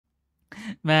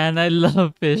Man, I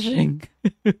love fishing.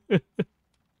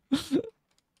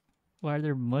 Why are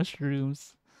there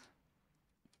mushrooms?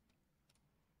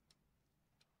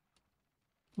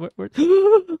 Where...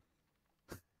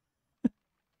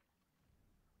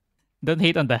 Don't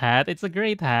hate on the hat. It's a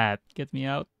great hat. Get me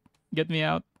out. Get me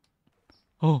out.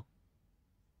 Oh,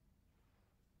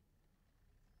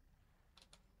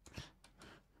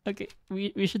 okay.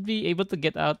 We should be able to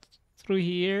get out through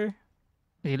here.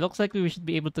 It looks like we should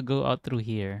be able to go out through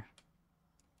here.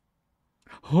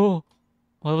 Oh,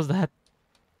 what was that?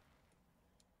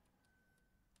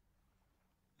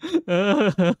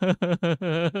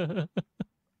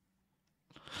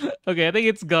 Okay, I think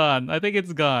it's gone. I think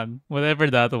it's gone. Whatever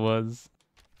that was.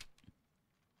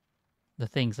 The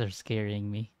things are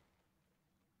scaring me.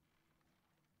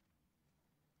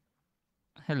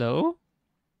 Hello?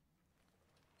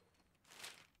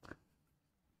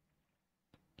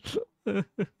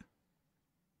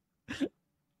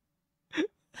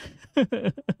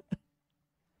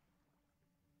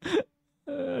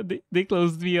 They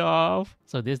closed me off.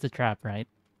 So this is the trap, right?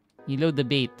 You load the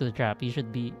bait to the trap. You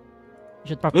should be... You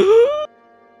should probably...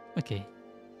 Okay.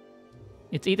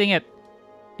 It's eating it.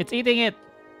 It's eating it.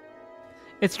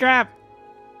 It's trapped.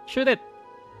 Shoot it.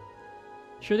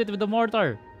 Shoot it with the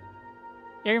mortar.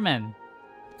 Airman.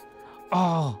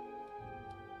 Oh.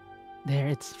 There,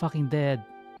 it's fucking dead.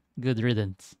 Good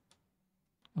riddance.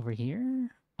 Over here?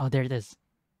 Oh, there it is.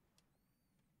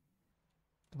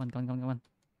 Come on, come on, come on, come on.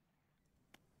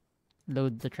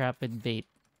 Load the trap with bait.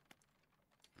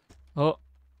 Oh.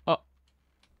 Oh.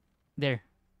 There.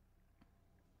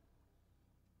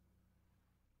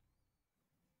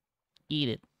 Eat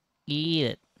it. Eat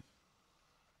it.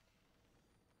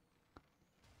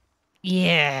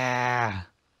 Yeah.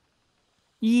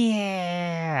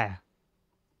 Yeah.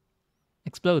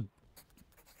 Explode.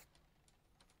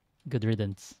 Good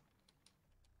riddance.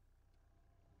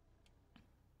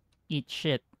 Eat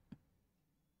shit.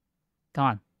 Come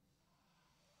on.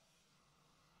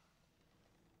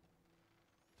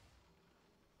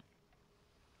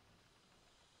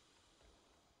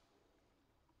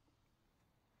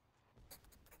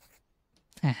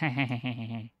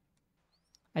 I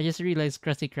just realized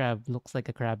Krusty Krab looks like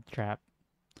a crab trap.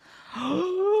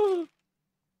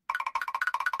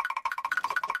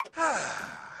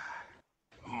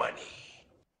 Money.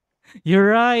 You're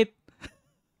right.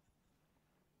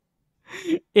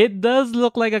 It does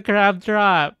look like a crab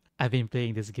trap. I've been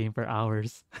playing this game for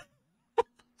hours.